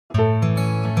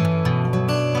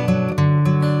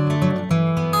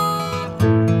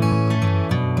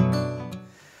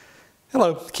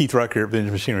Hello, Keith Rucker at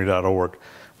VintageMachinery.org.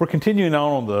 We're continuing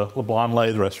on the LeBlond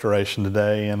Lathe restoration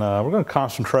today, and we're going to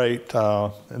concentrate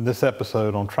in this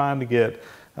episode on trying to get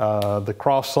the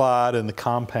cross slide and the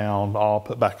compound all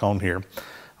put back on here.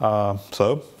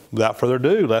 So without further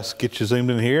ado, let's get you zoomed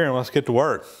in here and let's get to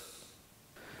work.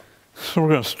 So we're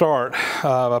going to start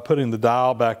by putting the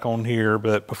dial back on here,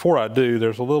 but before I do,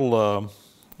 there's a little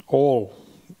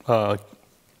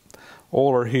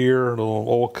oiler here, a little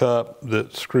oil cup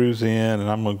that screws in, and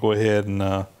I'm going to go ahead and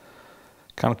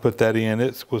kind of put that in.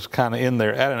 It was kind of in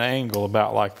there at an angle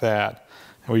about like that,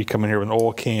 where you come in here with an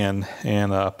oil can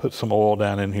and put some oil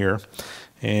down in here.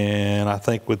 And I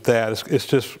think with that, it's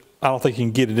just, I don't think you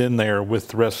can get it in there with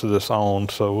the rest of this on,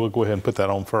 so we'll go ahead and put that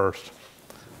on first.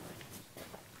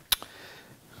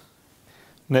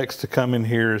 Next to come in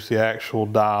here is the actual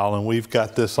dial, and we've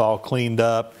got this all cleaned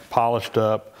up, polished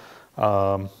up,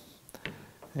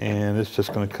 and it's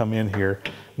just going to come in here.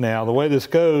 Now the way this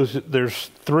goes, there's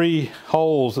 3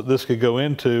 holes that this could go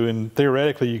into, and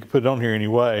theoretically you could put it on here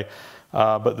anyway,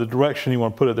 but the direction you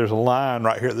want to put it, there's a line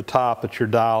right here at the top that you're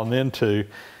dialing into,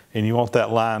 and you want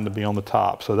that line to be on the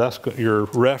top. So that's your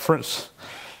reference,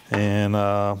 and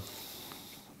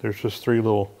there's just 3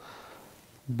 little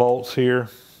bolts here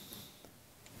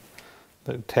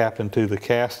that tap into the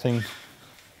casting.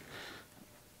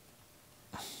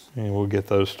 And we'll get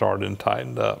those started and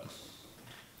tightened up.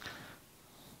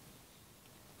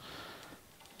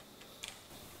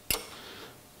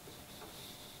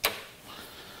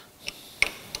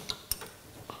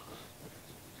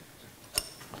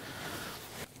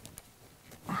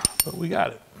 But we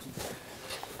got it.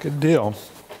 Good deal.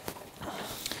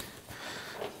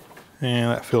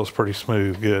 And that feels pretty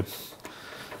smooth, good.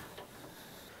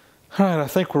 All right, I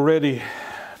think we're ready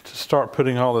to start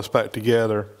putting all this back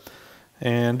together.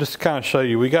 And just to kind of show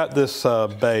you, we got this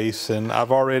base, and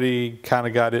I've already kind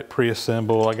of got it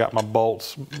pre-assembled. I got my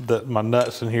bolts, my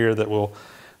nuts in here that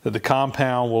the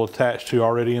compound will attach to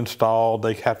already installed.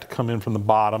 They have to come in from the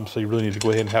bottom, so you really need to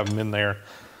go ahead and have them in there.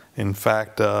 In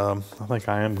fact, I think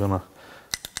I am gonna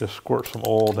just squirt some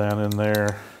oil down in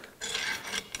there,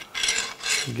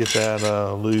 get that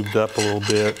lubed up a little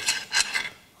bit.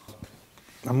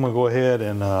 I'm gonna go ahead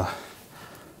and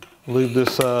lube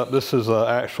this up. This is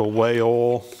actual whey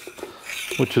oil,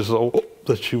 which is the oil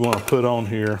that you want to put on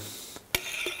here.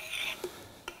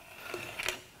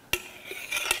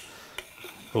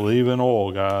 Believe in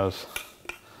oil, guys.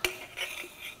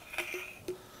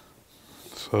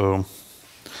 So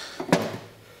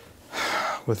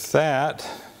with that,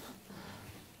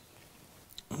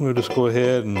 we'll just go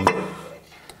ahead and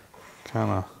kind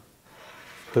of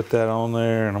put that on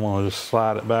there, and I'm going to just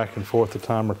slide it back and forth a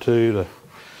time or two to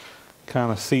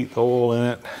kind of seat the oil in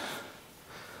it.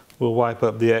 We'll wipe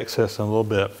up the excess in a little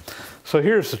bit. So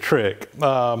here's the trick.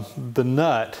 The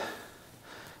nut,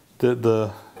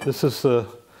 this is the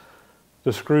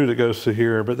screw that goes through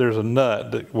here, but there's a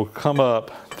nut that will come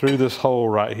up through this hole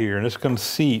right here, and it's going to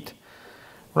seat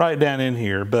right down in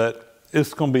here, but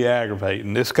it's going to be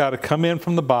aggravating. It's got to come in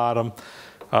from the bottom,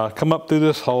 come up through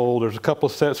this hole. There's a couple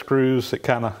of set screws that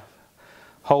kind of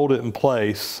hold it in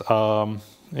place.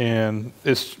 And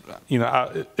it's, you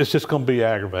know, it's just going to be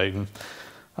aggravating.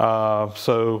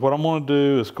 So what I'm going to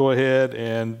do is go ahead,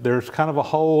 and there's kind of a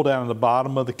hole down in the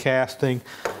bottom of the casting.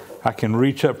 I can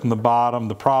reach up from the bottom.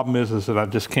 The problem is that I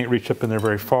just can't reach up in there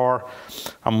very far.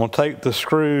 I'm going to take the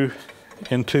screw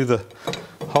into the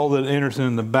hole that enters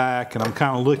in the back, and I'm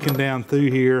kind of looking down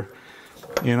through here,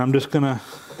 and I'm just going to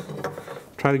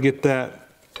try to get that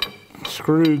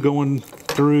screw going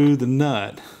through the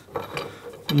nut.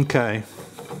 Okay.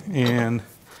 And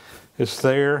it's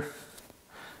there.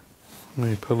 Let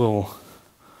me put a little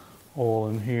oil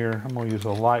in here. I'm going to use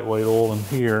a lightweight oil in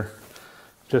here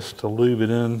just to lube it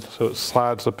in so it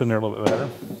slides up in there a little bit better.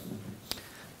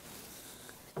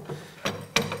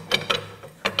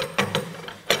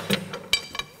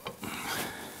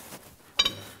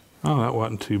 Oh, that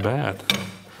wasn't too bad.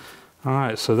 All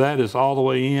right, so that is all the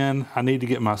way in. I need to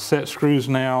get my set screws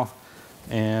now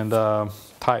and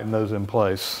tighten those in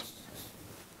place.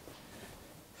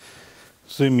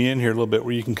 Zoom you in here a little bit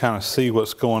where you can kind of see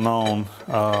what's going on.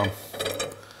 I'm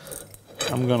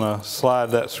going to slide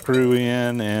that screw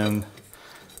in and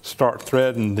start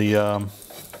threading the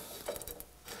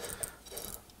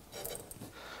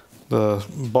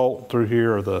bolt through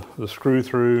here, or the screw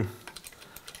through.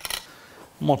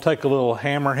 I'm going to take a little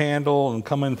hammer handle and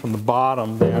come in from the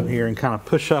bottom down here and kind of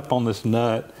push up on this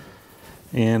nut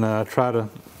and try to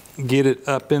get it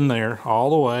up in there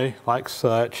all the way like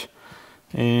such.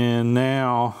 And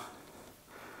now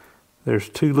there's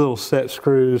 2 little set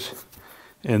screws,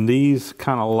 and these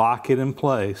kind of lock it in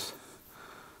place.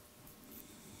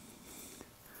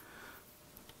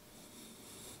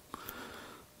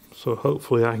 So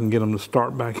hopefully I can get them to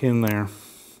start back in there.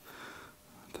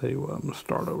 I'll tell you what, I'm going to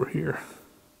start over here.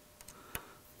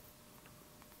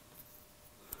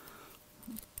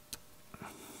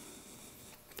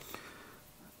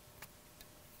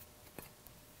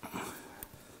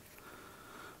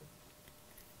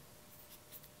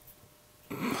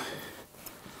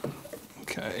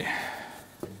 Okay.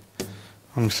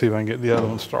 Let me see if I can get the other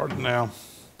one started now.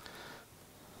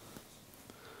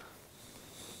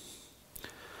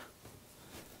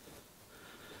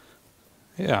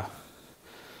 Yeah,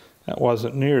 that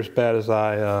wasn't near as bad as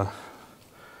I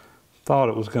thought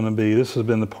it was going to be. This has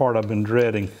been the part I've been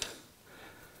dreading.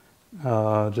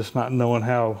 Just not knowing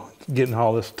how getting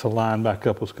all this to line back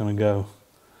up was going to go.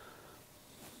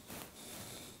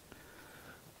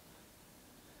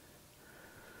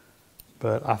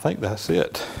 But I think that's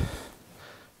it.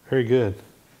 Very good.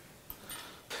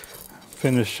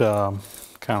 Finish kind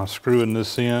of screwing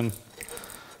this in.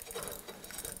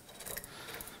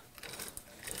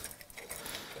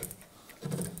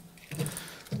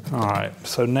 All right,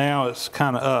 so now it's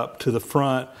kind of up to the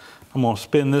front. I'm going to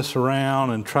spin this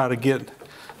around and try to get,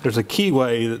 there's a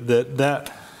keyway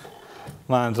that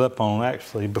lines up on.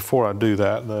 Actually, before I do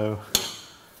that though,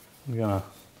 I'm going to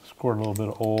squirt a little bit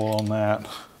of oil on that.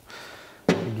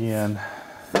 Again,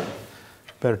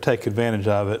 better take advantage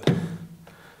of it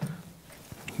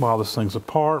while this thing's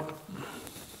apart.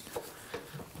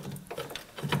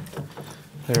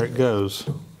 There it goes.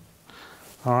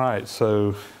 All right,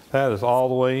 so that is all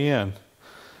the way in.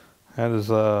 That is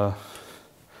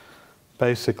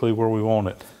basically where we want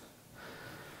it.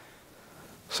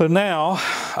 So now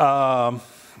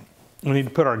we need to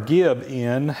put our gib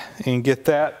in and get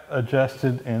that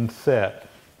adjusted and set.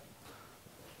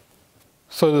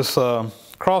 So this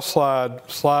cross slide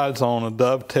slides on a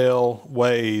dovetail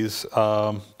ways,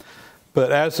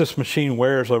 but as this machine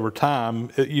wears over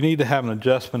time, you need to have an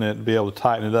adjustment in it to be able to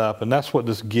tighten it up, and that's what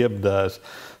this gib does.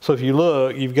 So if you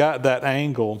look, you've got that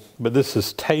angle, but this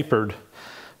is tapered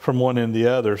from one end to the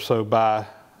other. So by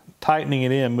tightening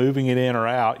it in, moving it in or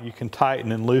out, you can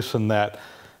tighten and loosen that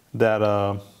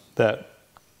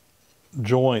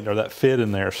joint or that fit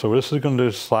in there. So this is going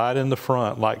to slide in the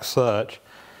front like such,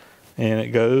 and it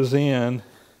goes in.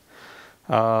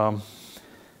 There's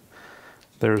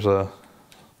a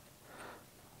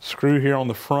screw here on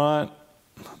the front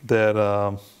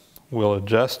that will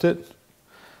adjust it.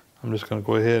 I'm just going to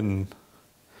go ahead and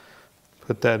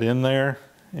put that in there,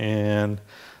 and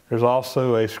there's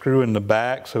also a screw in the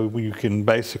back, so you can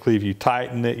basically, if you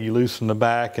tighten it, you loosen the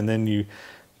back and then you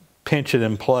pinch it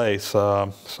in place.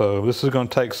 So this is going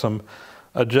to take some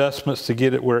adjustments to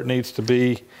get it where it needs to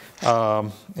be,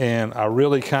 and I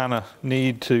really kind of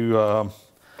need to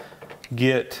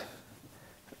get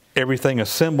everything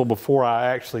assembled before I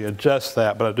actually adjust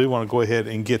that, but I do want to go ahead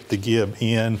and get the gib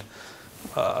in.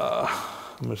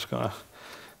 I'm just going to,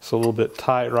 it's a little bit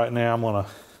tight right now. I'm going to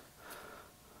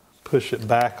push it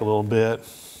back a little bit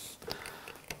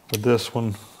with this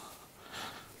one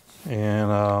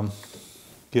and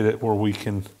get it where we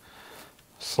can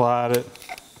slide it.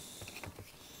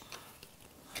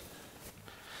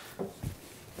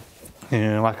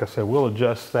 And like I said, we'll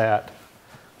adjust that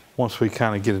once we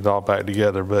kind of get it all back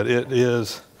together, but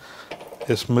it's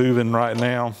moving right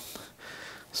now.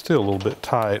 Still a little bit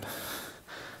tight.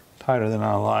 Tighter than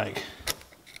I like.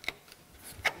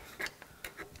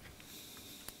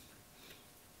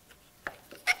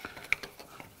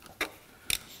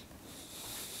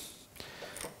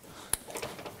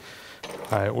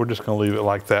 All right, we're just going to leave it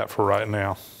like that for right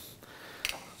now.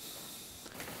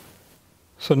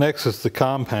 So next is the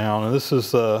compound, and this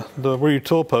is where your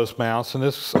tool post mounts, and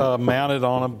this mounted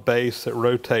on a base that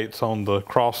rotates on the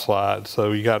cross slide.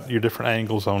 So you got your different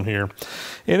angles on here,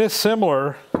 and it's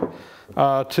similar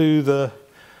to the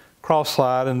cross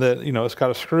slide in that, you know, it's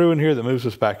got a screw in here that moves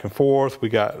us back and forth. We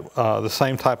got the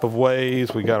same type of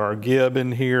ways. We got our gib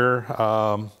in here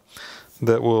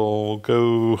that will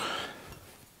go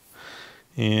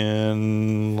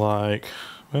in like,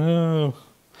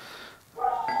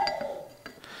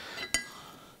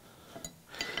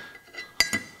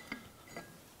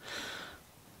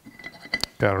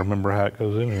 got to remember how it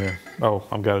goes in here. Oh,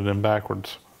 I've got it in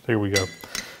backwards. Here we go.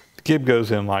 The gib goes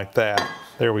in like that.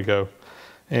 There we go.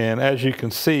 And as you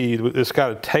can see, it's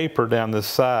got a taper down this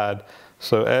side.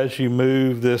 So as you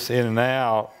move this in and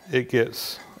out, it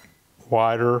gets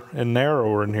wider and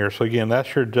narrower in here. So again,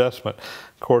 that's your adjustment.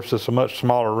 Of course, it's a much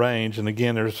smaller range. And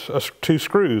again, there's two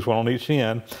screws, one on each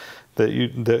end, that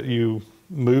you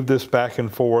move this back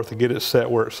and forth to get it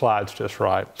set where it slides just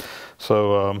right.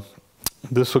 So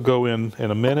this will go in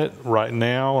a minute. Right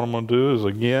now, what I'm going to do is,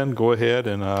 again, go ahead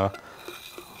and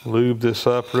lube this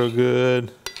up real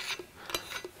good.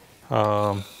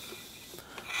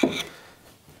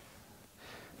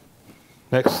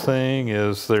 Next thing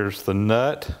is there's the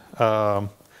nut that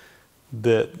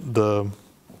the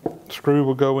screw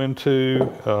will go into.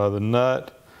 The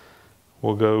nut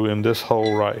will go in this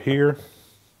hole right here,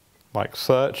 like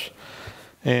such.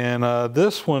 And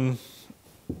this one,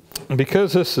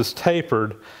 because this is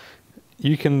tapered,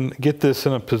 you can get this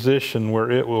in a position where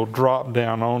it will drop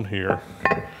down on here.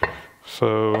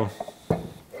 So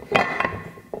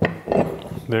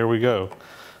there we go.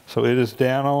 So it is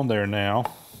down on there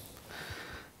now.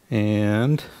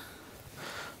 And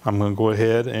I'm going to go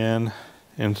ahead and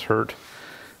insert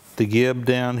the gib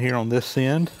down here on this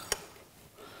end.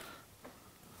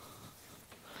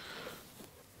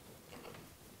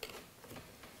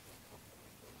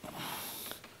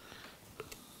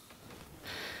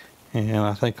 And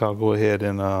I think I'll go ahead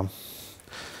and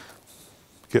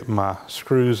get my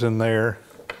screws in there.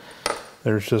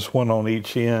 There's just one on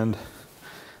each end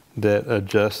that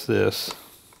adjusts this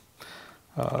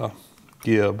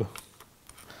gib.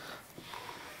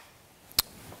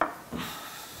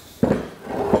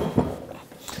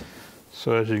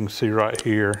 So as you can see right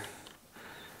here,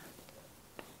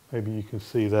 maybe you can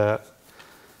see that.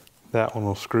 That one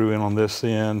will screw in on this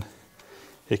end.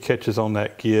 It catches on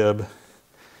that gib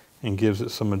and gives it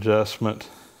some adjustment.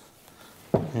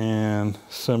 And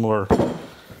similar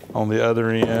on the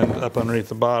other end, up underneath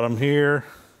the bottom here,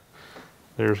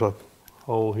 there's a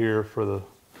hole here for the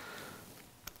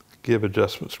gib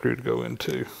adjustment screw to go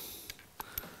into.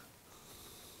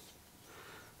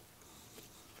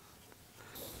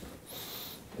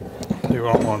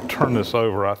 I'm going to turn this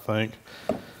over, I think,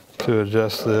 to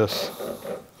adjust this.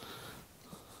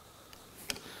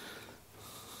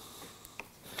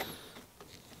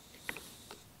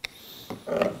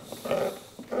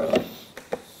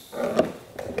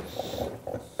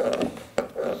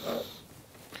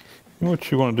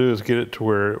 What you want to do is get it to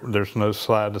where there's no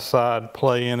slide to side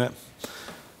play in it.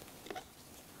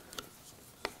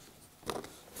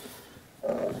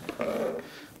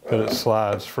 But it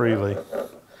slides freely.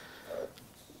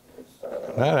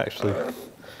 That actually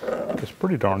is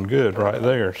pretty darn good right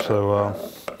there. So I'm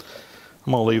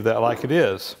going to leave that like it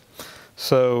is.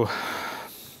 So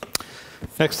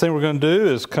next thing we're going to do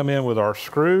is come in with our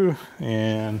screw,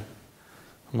 and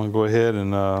I'm going to go ahead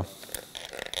and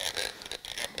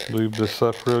lube this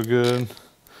up real good.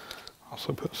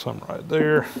 Also put some right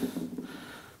there.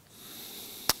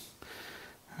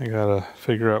 I gotta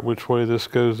figure out which way this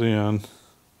goes in.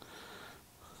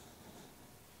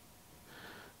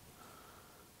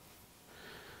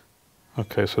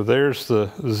 Okay, so there's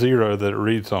the 0 that it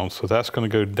reads on, so that's going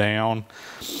to go down.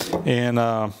 And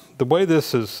the way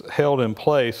this is held in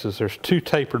place is there's 2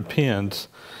 tapered pins,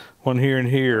 one here and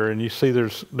here, and you see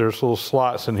there's little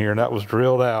slots in here, and that was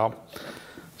drilled out.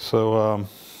 So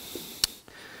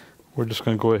we're just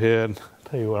going to go ahead.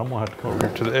 Tell you what, I'm going to have to come over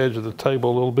here to the edge of the table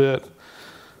a little bit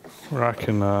where I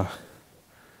can,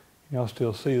 y'all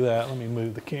still see that. Let me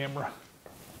move the camera.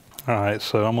 All right,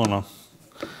 so I'm going to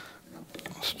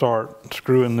start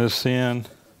screwing this in.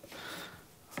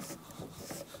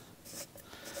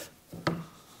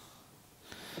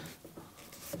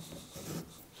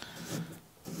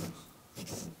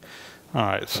 All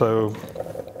right, so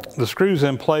the screw's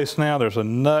in place now. There's a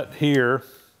nut here.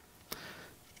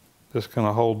 Just going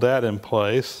to hold that in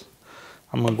place.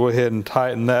 I'm going to go ahead and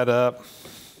tighten that up.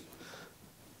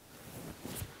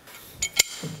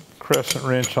 Crescent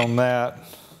wrench on that.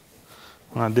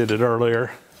 When I did it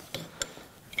earlier,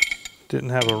 didn't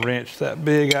have a wrench that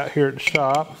big out here at the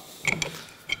shop.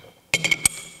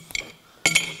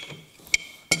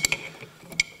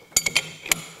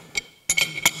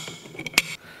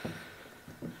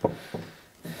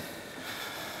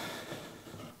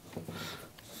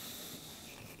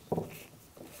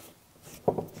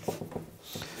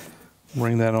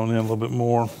 Bring that on in a little bit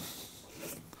more.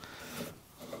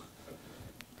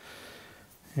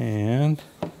 And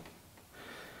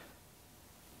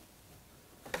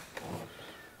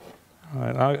all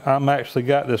right, I'm actually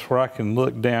got this where I can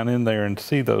look down in there and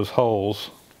see those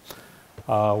holes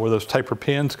where those taper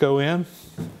pins go in.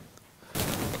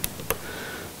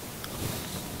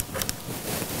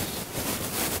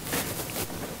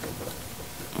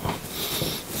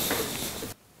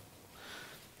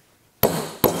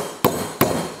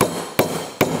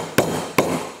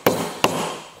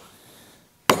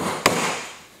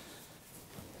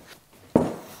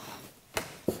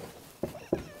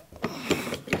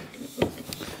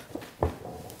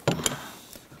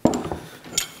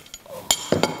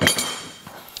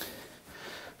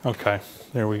 Okay,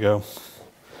 there we go.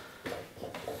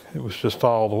 It was just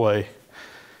all the way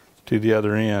to the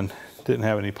other end. Didn't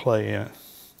have any play in it.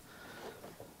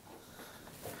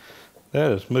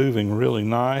 That is moving really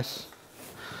nice.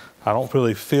 I don't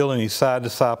really feel any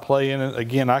side-to-side play in it.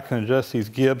 Again, I can adjust these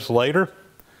gibs later.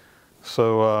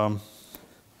 So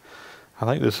I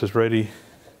think this is ready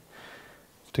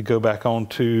to go back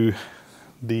onto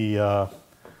the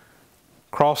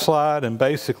cross slide, and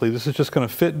basically this is just going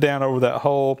to fit down over that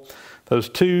hole. Those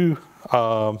two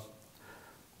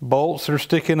bolts that are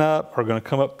sticking up are going to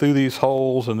come up through these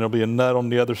holes, and there'll be a nut on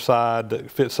the other side that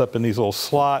fits up in these little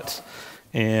slots,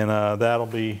 and that'll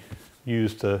be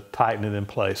used to tighten it in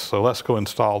place. So let's go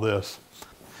install this.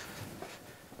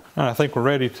 And I think we're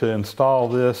ready to install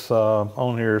this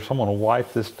on here, so I'm going to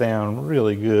wipe this down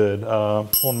really good. I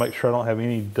want to make sure I don't have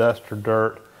any dust or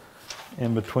dirt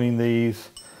in between these.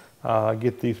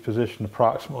 Get these positioned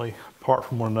approximately apart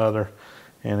from one another,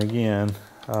 and again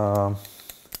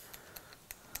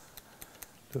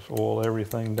just oil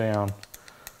everything down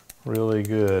really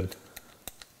good.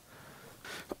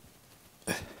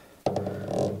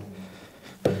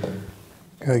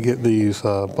 Gotta get these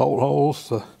bolt holes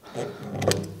to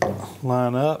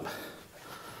line up.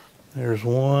 There's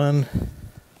one.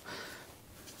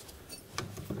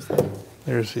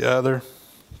 There's the other.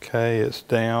 Okay, it's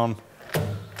down.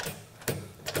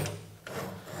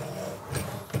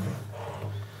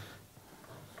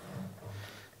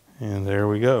 And there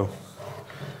we go.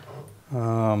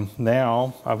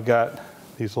 Now I've got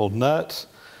these little nuts,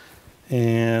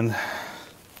 and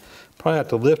probably have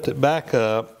to lift it back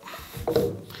up.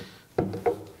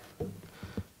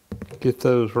 Get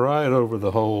those right over the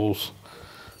holes,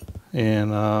 and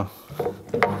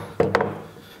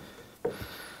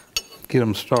get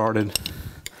them started,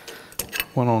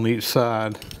 one on each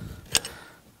side.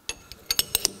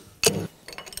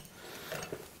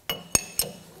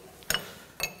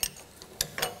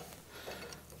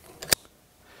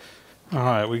 All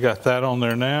right, we got that on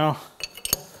there now.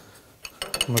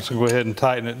 I'm just gonna go ahead and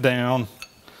tighten it down.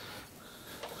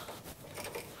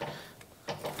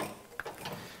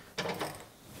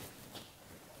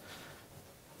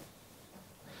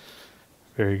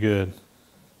 Very good.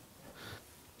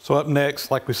 So up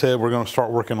next, like we said, we're going to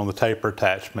start working on the taper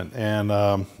attachment. And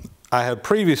I had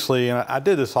previously, and I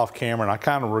did this off camera, and I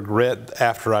kind of regret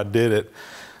after I did it,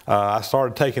 I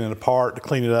started taking it apart to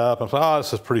clean it up. I thought, oh,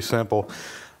 this is pretty simple.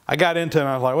 I got into it and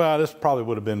I was like, well, this probably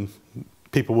would have been,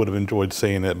 people would have enjoyed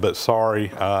seeing it, but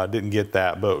sorry, I didn't get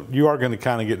that. But you are going to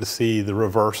kind of get to see the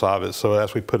reverse of it. So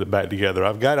as we put it back together,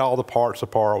 I've got all the parts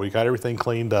apart. We got everything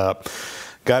cleaned up.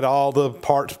 Got all the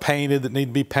parts painted that need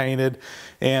to be painted,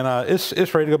 and it's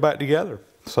ready to go back together.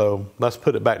 So let's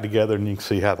put it back together and you can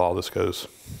see how all this goes.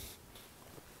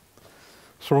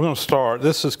 So we're going to start.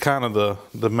 This is kind of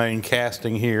the main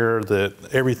casting here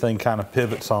that everything kind of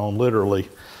pivots on, literally.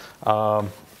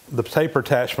 The taper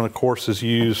attachment, of course, is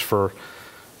used for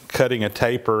cutting a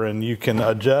taper, and you can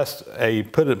adjust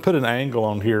put an angle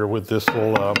on here with this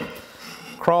little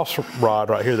cross rod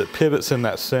right here that pivots in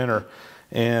that center,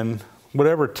 and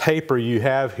whatever taper you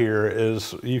have here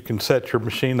is, you can set your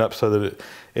machine up so that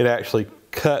it actually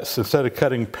cuts, instead of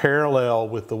cutting parallel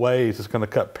with the ways, it's going to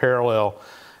cut parallel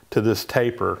to this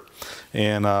taper.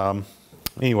 And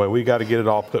anyway, we got to get it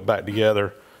all put back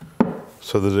together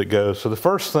so that it goes. So the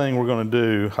first thing we're going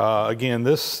to do, again,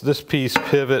 this piece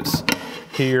pivots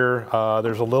here.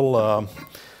 There's a little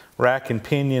rack and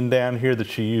pinion down here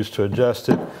that you use to adjust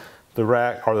it. The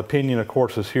rack, or the pinion, of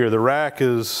course, is here. The rack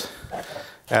is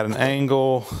at an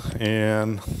angle,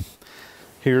 and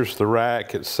here's the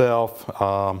rack itself,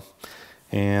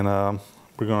 and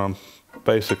we're going to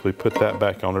basically put that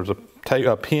back on. There's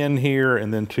a pin here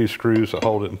and then two screws that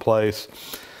hold it in place.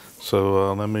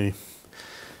 So let me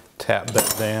tap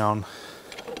that down.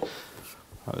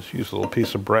 I'll just use a little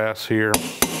piece of brass here,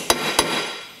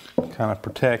 kind of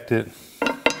protect it.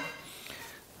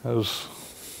 Those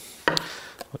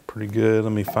look pretty good.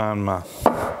 Let me find my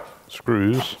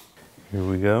screws. Here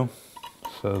we go.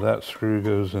 So that screw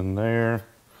goes in there,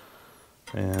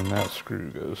 and that screw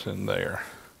goes in there.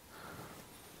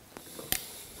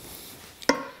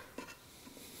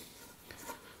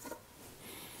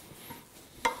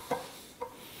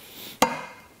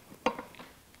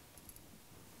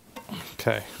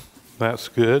 Okay, that's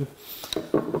good.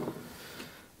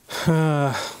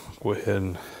 Go ahead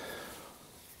and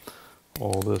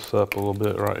oil this up a little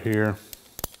bit right here.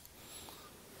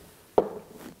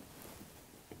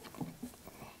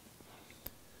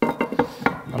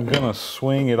 I'm going to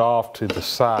swing it off to the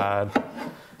side,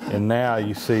 and now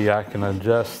you see I can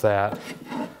adjust that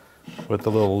with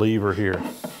the little lever here.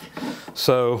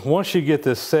 So once you get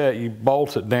this set, you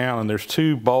bolt it down, and there's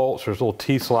 2 bolts. There's little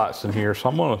T-slots in here. So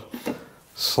I'm going to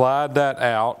slide that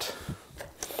out.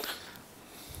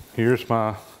 Here's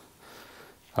my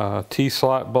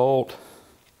T-slot bolt.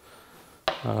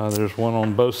 There's one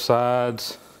on both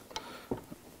sides.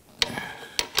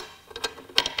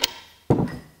 Let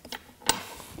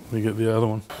me get the other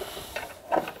one.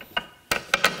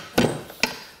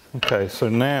 Okay, so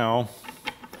now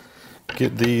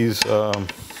get these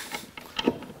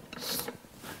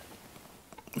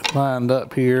lined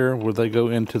up here where they go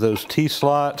into those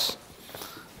T-slots.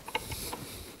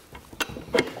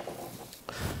 That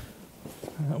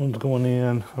one's going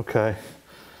in, okay.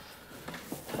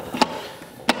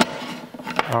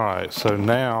 All right, so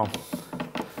now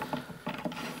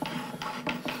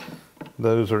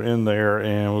those are in there,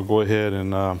 and we'll go ahead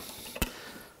and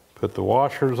put the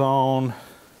washers on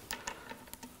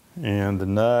and the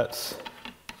nuts.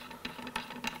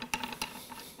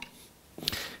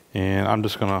 And I'm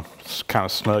just gonna kind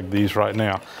of snug these right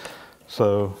now.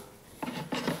 So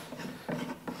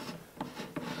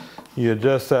you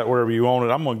adjust that wherever you want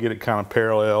it. I'm gonna get it kind of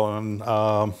parallel, and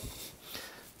I'm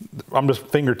just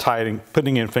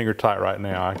putting in finger tight right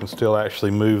now. I can still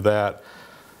actually move that,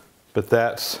 but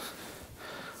that's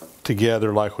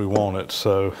together like we want it.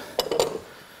 So,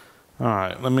 all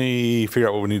right, let me figure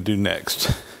out what we need to do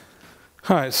next.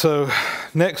 All right, so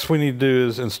next we need to do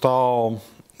is install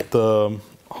the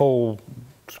whole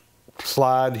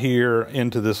slide here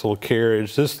into this little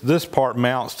carriage. This part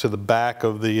mounts to the back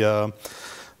of the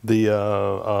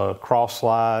cross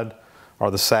slide or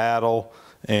the saddle,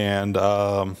 and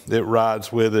it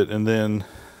rides with it. And then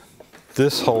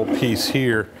this whole piece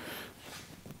here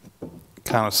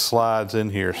kind of slides in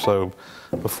here. So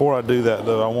before I do that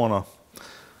though, I want to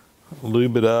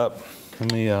lube it up.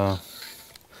 Let me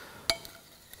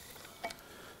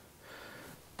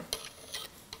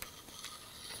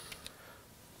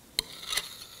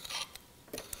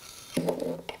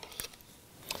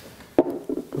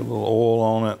put a little oil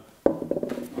on it,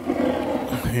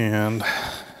 and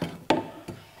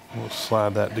we'll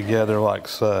slide that together like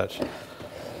such.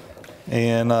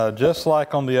 And just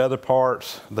like on the other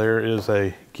parts, there is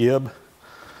a gib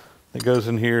that goes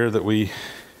in here that we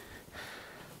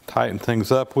tighten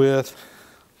things up with.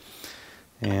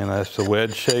 And that's a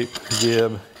wedge shaped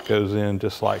gib. It goes in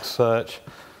just like such.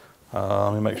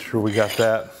 Let me make sure we got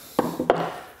that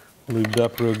lubed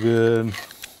up real good.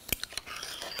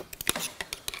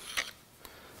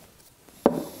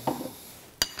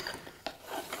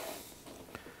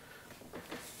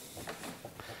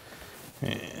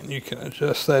 And you can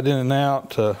adjust that in and out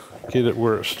to get it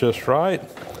where it's just right.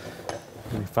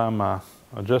 Let me find my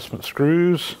adjustment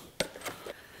screws.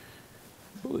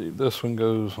 I believe this one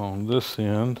goes on this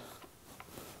end.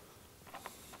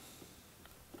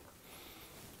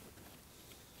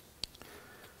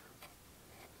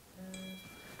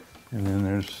 And then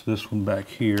there's this one back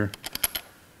here.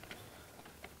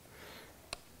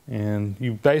 And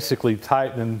you basically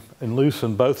tighten and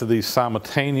loosen both of these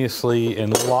simultaneously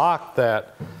and lock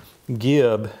that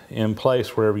gib in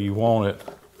place wherever you want it.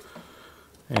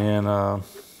 And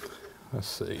let's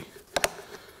see.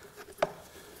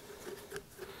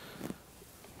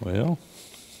 Well,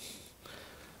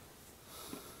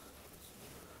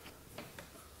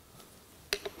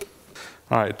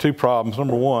 all right, 2 problems.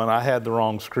 Number 1, I had the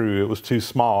wrong screw. It was too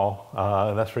small.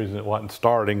 That's the reason it wasn't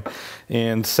starting.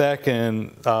 And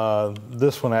second,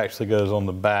 this one actually goes on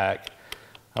the back.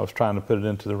 I was trying to put it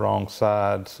into the wrong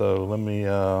side. So let me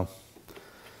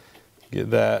get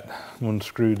that one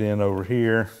screwed in over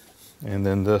here. And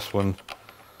then this one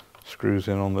screws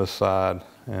in on this side,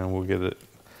 and we'll get it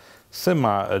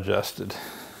semi-adjusted.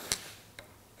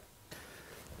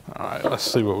 All right, let's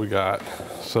see what we got.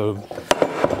 So,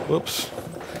 whoops,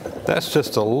 that's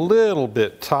just a little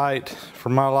bit tight for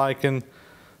my liking.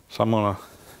 So I'm gonna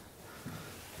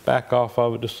back off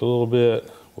of it just a little bit.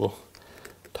 We'll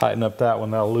tighten up that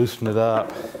one, that'll loosen it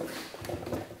up.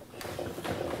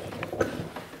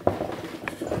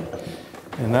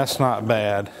 And that's not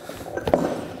bad.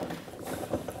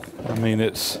 I mean,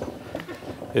 it's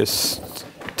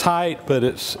tight, but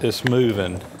it's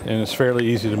moving, and it's fairly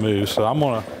easy to move. So I'm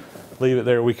gonna leave it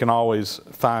there. We can always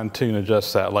fine tune,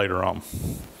 adjust that later on.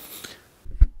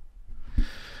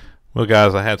 Well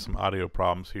guys, I had some audio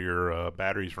problems here.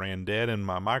 Batteries ran dead in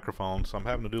my microphone, so I'm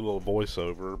having to do a little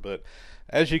voiceover. But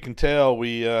as you can tell,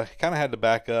 we kind of had to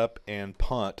back up and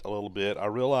punt a little bit. I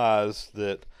realized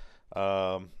that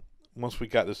once we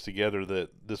got this together, that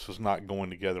this was not going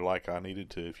together like I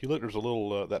needed to. If you look, there's a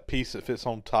little that piece that fits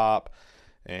on top,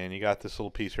 and you got this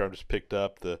little piece here I just picked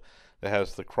up. The that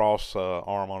has the cross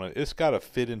arm on it, it's got to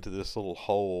fit into this little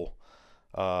hole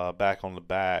back on the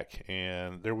back,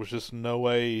 and there was just no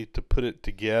way to put it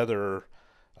together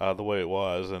the way it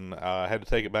was, and I had to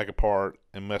take it back apart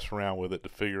and mess around with it to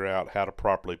figure out how to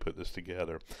properly put this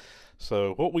together.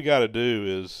 So what we got to do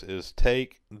is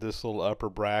take this little upper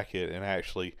bracket and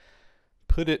actually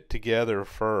put it together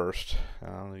first.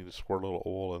 I need to squirt a little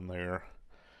oil in there,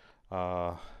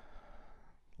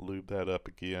 lube that up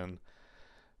again,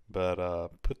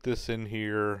 but put this in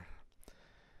here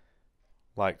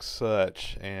like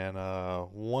such, and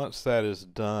once that is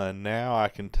done, now I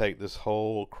can take this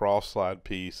whole cross slide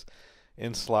piece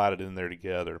and slide it in there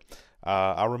together.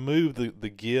 I removed the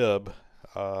gib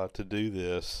to do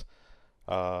this.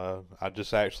 I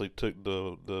just actually took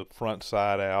the front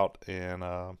side out and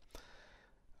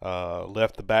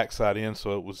left the back side in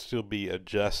so it would still be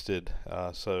adjusted.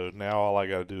 So now all I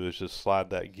got to do is just slide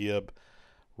that gib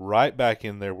right back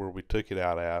in there where we took it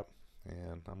out at,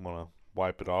 and I'm going to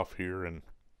wipe it off here and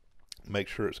make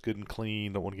sure it's good and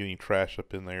clean. Don't want to get any trash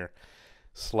up in there.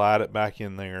 Slide it back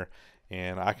in there,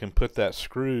 and I can put that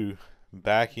screw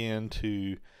back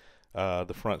into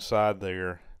the front side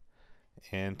there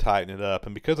and tighten it up.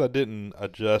 And because I didn't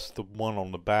adjust the one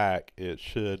on the back, it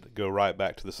should go right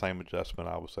back to the same adjustment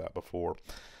I was at before.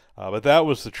 But that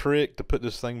was the trick to put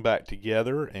this thing back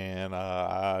together, and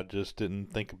I just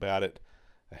didn't think about it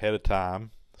ahead of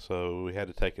time, so we had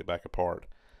to take it back apart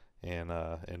and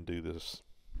do this.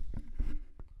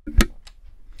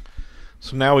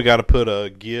 So now we got to put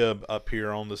a gib up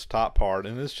here on this top part,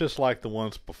 and it's just like the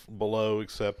ones below,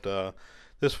 except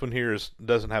this one here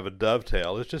doesn't have a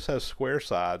dovetail. It just has square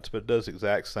sides, but it does the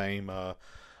exact same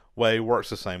way, works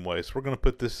the same way. So we're going to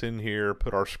put this in here,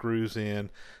 put our screws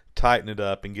in, tighten it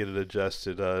up, and get it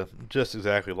adjusted just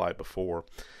exactly like before.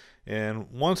 And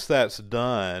once that's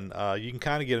done, you can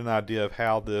kind of get an idea of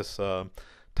how this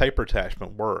taper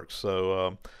attachment works.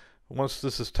 So once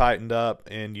this is tightened up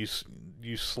and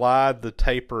you slide the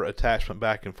taper attachment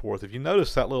back and forth, if you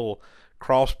notice that little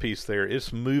cross piece there,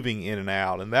 it's moving in and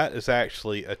out, and that is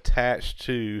actually attached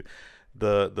to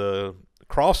the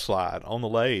cross slide on the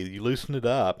lathe. You loosen it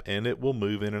up and it will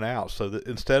move in and out, so that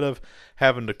instead of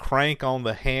having to crank on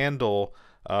the handle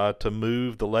to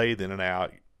move the lathe in and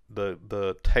out,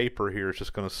 the taper here is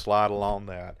just going to slide along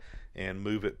that and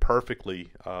move it perfectly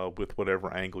with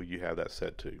whatever angle you have that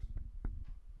set to.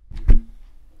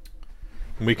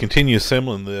 When we continue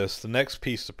assembling this, the next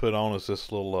piece to put on is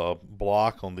this little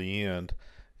block on the end.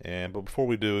 But before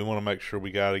we do, we want to make sure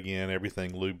we got, again,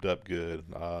 everything lubed up good.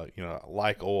 You know,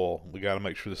 like oil, we got to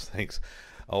make sure this thing's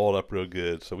oiled up real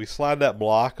good. So we slide that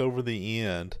block over the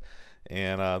end,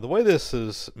 and the way this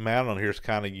is mounted on here is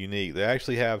kind of unique. They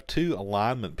actually have two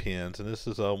alignment pins, and this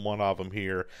is one of them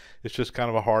here. It's just kind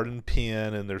of a hardened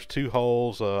pin, and there's two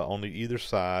holes on either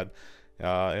side.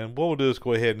 And what we'll do is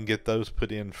go ahead and get those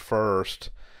put in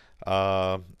first,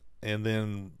 and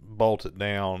then bolt it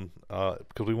down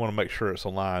because we want to make sure it's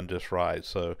aligned just right.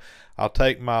 So I'll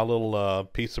take my little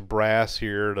piece of brass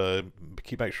here to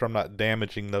make sure I'm not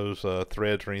damaging those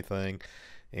threads or anything,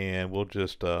 and we'll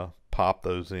just pop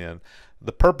those in.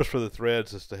 The purpose for the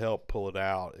threads is to help pull it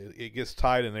out. It gets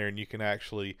tight in there, and you can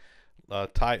actually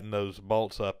tighten those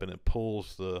bolts up, and it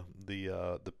pulls the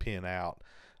pin out.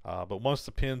 But once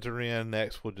the pins are in,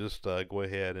 next we'll just go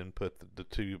ahead and put the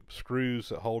two screws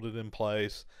that hold it in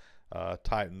place,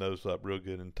 tighten those up real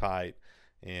good and tight,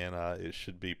 and it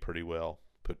should be pretty well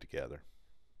put together.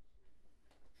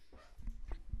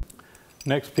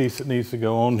 Next piece that needs to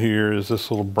go on here is this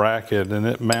little bracket, and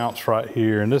it mounts right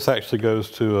here, and this actually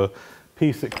goes to a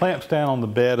piece that clamps down on the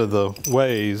bed of the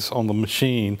ways on the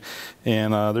machine,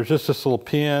 and there's just this little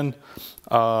pin,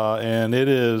 and it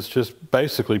is just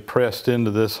basically pressed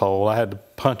into this hole. I had to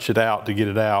punch it out to get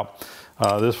it out.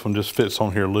 This one just fits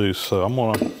on here loose, so I'm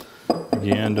gonna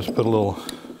again just put a little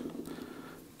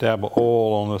dab of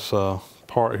oil on this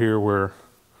part here where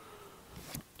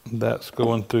that's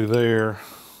going through there,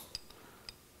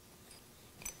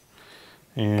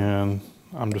 and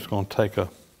I'm just going to take a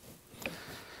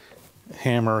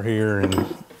hammer here, and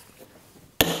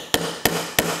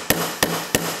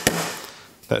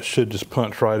that should just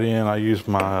punch right in. I use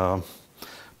my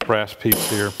brass piece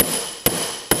here.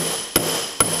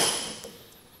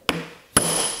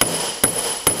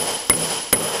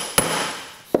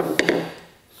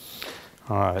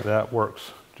 All right, that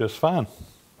works just fine.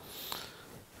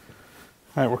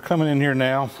 All right, we're coming in here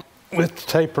now with the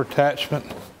taper attachment.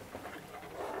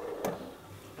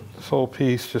 This whole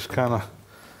piece just kind of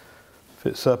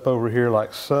fits up over here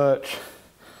like such.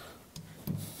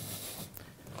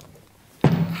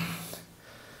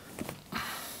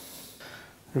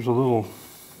 There's a little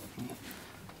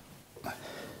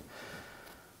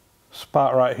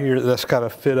spot right here that's got to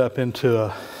fit up into a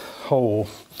hole.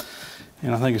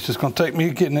 And I think it's just going to take me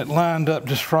getting it lined up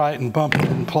just right and bumping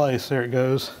it in place. There it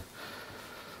goes.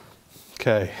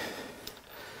 Okay.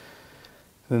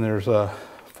 Then there's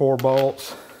 4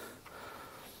 bolts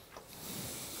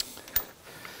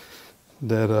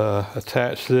that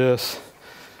attach this.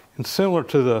 And similar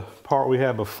to the part we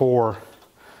had before,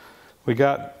 we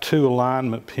got 2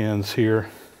 alignment pins here.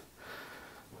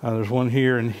 There's one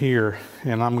here and here,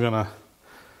 and I'm gonna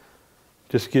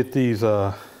just get these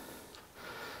 4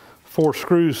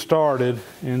 screws started,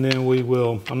 and then we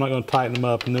will, I'm not gonna tighten them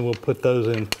up, and then we'll put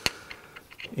those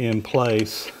in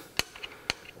place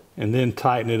and then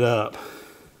tighten it up.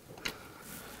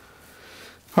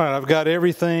 All right, I've got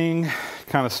everything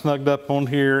kind of snugged up on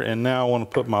here, and now I want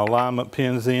to put my alignment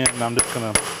pins in, and I'm just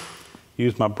gonna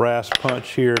use my brass punch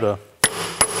here to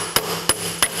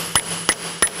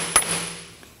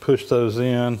push those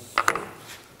in.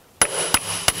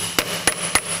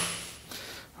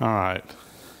 All right,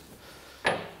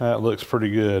 that looks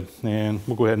pretty good. And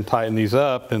we'll go ahead and tighten these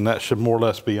up, and that should more or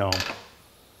less be on.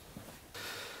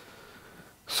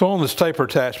 So on this taper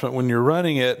attachment, when you're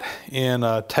running it in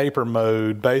taper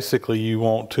mode, basically you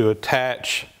want to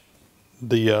attach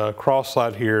the cross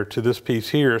slide here to this piece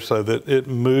here so that it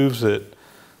moves it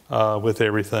with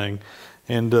everything.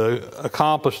 And to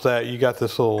accomplish that, you got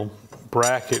this little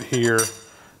bracket here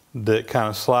that kind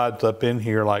of slides up in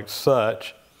here like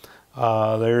such.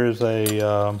 There's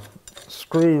a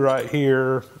screw right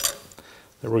here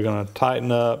that we're going to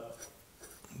tighten up.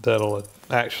 That'll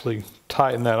actually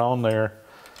tighten that on there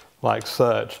like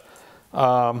such.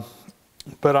 But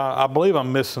I believe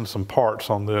I'm missing some parts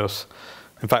on this.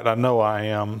 In fact, I know I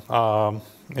am.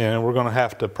 And we're going to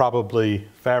have to probably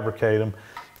fabricate them.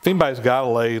 If anybody's got a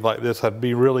lathe like this, I'd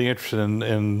be really interested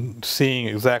in seeing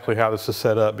exactly how this is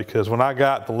set up, because when I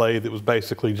got the lathe, it was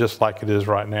basically just like it is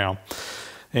right now.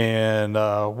 And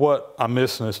what I'm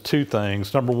missing is 2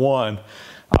 things. Number one,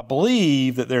 I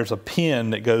believe that there's a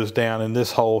pin that goes down in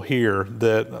this hole here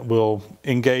that will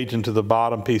engage into the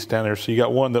bottom piece down there. So you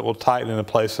got one that will tighten into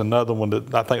place, another one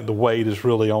that I think the weight is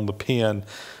really on the pin.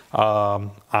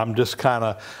 I'm just kind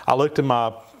of, I looked in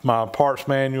my parts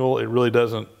manual, it really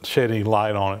doesn't shed any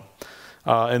light on it.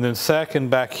 And then second,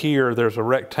 back here, there's a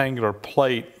rectangular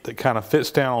plate that kind of fits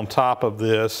down on top of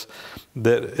this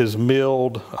that is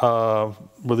milled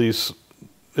with these,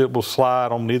 it will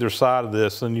slide on either side of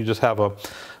this. Then you just have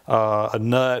a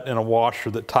nut and a washer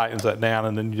that tightens that down,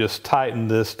 and then you just tighten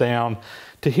this down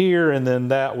to here, and then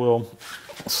that will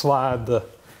slide the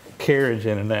carriage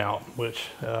in and out, which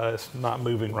it's not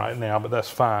moving right now, but that's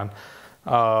fine.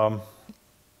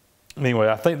 Anyway,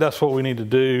 I think that's what we need to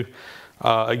do.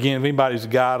 Again, if anybody's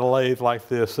got a lathe like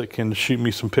this that can shoot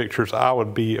me some pictures, I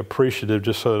would be appreciative,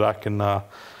 just so that I can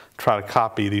try to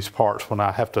copy these parts when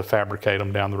I have to fabricate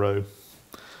them down the road.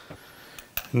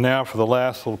 Now for the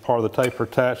last little part of the taper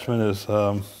attachment is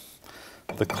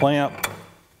the clamp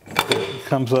that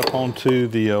comes up onto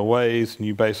the ways, and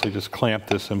you basically just clamp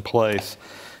this in place.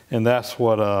 And that's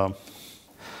what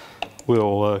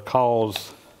will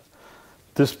cause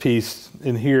this piece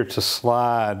in here to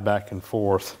slide back and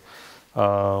forth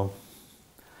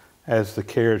as the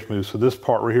carriage moves. So this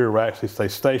part right here will actually stay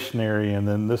stationary, and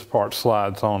then this part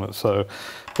slides on it. So,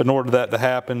 but in order for that to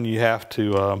happen, you have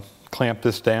to clamp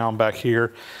this down back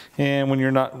here. And when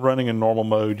you're not running in normal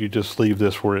mode, you just leave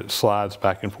this where it slides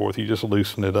back and forth. You just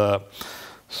loosen it up.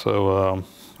 So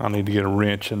I need to get a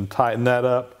wrench and tighten that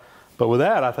up. But with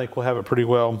that, I think we'll have it pretty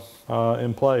well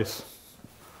in place.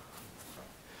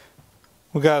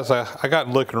 Well, guys, I got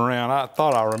looking around. I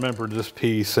thought I remembered this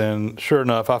piece, and sure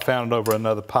enough, I found it over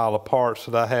another pile of parts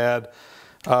that I had.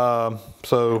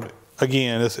 So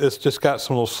again, it's just got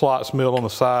some little slots milled on the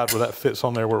side where that fits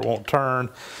on there where it won't turn.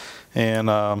 And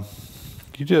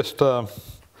you just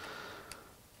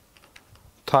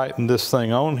tighten this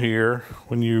thing on here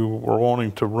when you were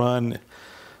wanting to run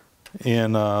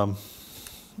in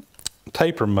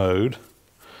taper mode.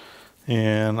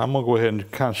 And I'm going to go ahead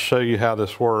and kind of show you how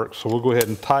this works. So we'll go ahead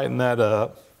and tighten that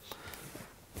up.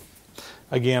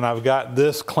 Again, I've got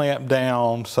this clamped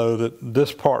down so that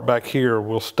this part back here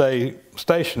will stay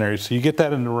stationary. So you get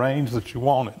that in the range that you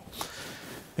want it.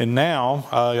 And now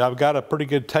I've got a pretty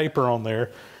good taper on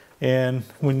there. And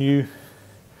when you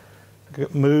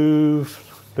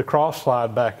move the cross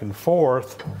slide back and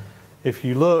forth, if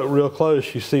you look real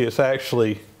close, you see it's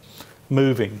actually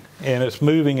moving, and it's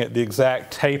moving at the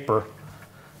exact taper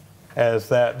as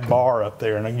that bar up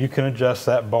there. And you can adjust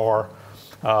that bar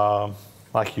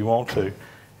like you want to.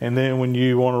 And then when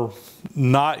you want to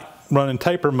not run in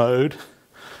taper mode,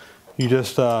 you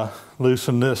just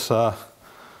loosen this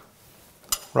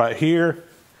right here.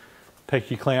 Take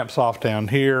your clamps off down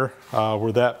here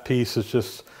where that piece is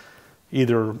just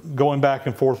either going back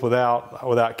and forth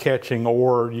without catching,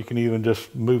 or you can even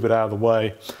just move it out of the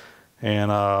way,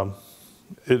 and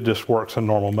it just works in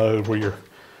normal mode where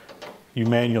you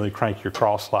manually crank your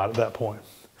cross slide at that point.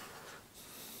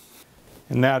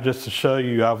 And now just to show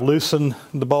you, I've loosened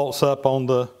the bolts up on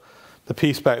the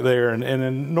piece back there, and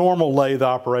in normal lathe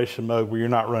operation mode where you're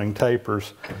not running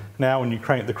tapers, now when you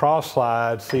crank the cross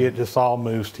slide, see, it just all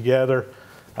moves together.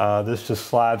 This just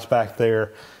slides back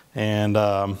there, and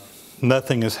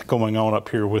nothing is going on up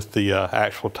here with the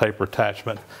actual taper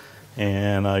attachment,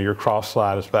 and your cross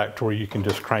slide is back to where you can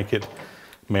just crank it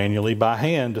manually by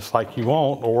hand just like you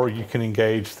want, or you can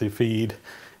engage the feed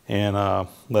and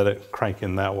let it crank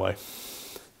in that way.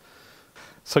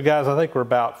 So guys, I think we're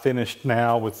about finished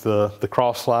now with the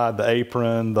cross slide, the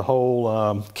apron, the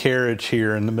whole carriage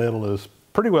here in the middle is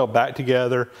pretty well back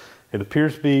together. It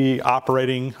appears to be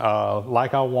operating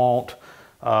like I want.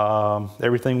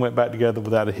 Everything went back together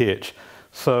without a hitch.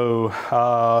 So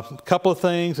a couple of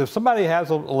things. If somebody has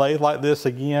a lathe like this,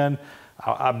 again,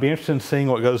 I'd be interested in seeing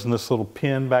what goes in this little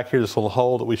pin back here, this little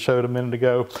hole that we showed a minute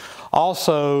ago.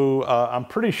 Also, I'm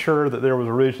pretty sure that there was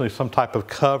originally some type of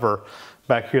cover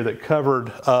back here that covered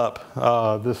up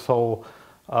this whole,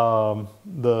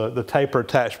 the taper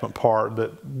attachment part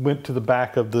that went to the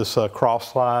back of this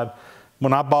cross slide.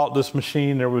 When I bought this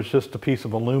machine, there was just a piece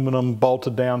of aluminum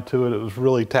bolted down to it. It was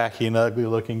really tacky and ugly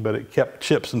looking, but it kept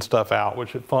chips and stuff out,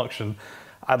 which it functioned.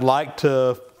 I'd like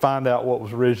to find out what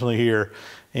was originally here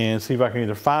and see if I can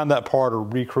either find that part or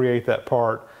recreate that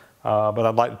part, but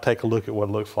I'd like to take a look at what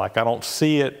it looks like. I don't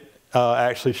see it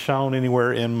actually shown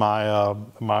anywhere in my,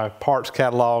 my parts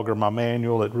catalog or my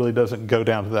manual. It really doesn't go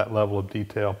down to that level of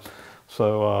detail.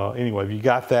 So anyway, if you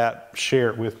got that, share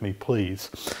it with me, please.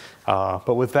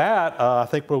 But with that, I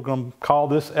think we're going to call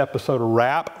this episode a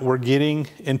wrap. We're getting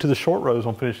into the short rows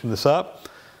on finishing this up.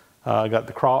 I got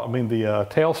the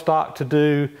tailstock to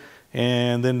do,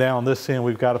 and then down on this end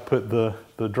we've got to put the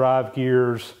drive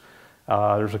gears.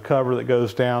 There's a cover that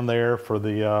goes down there for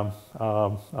the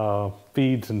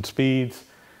feeds and speeds,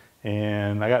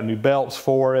 and I got new belts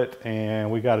for it,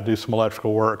 and we got to do some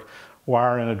electrical work,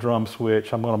 wiring a drum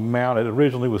switch. I'm going to mount it. It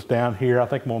originally was down here. I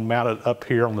think I'm going to mount it up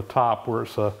here on the top where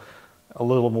it's a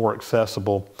little more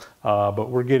accessible,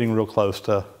 but we're getting real close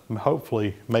to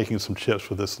hopefully making some chips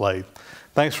with this lathe.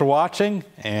 Thanks for watching,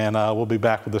 and we'll be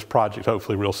back with this project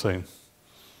hopefully real soon.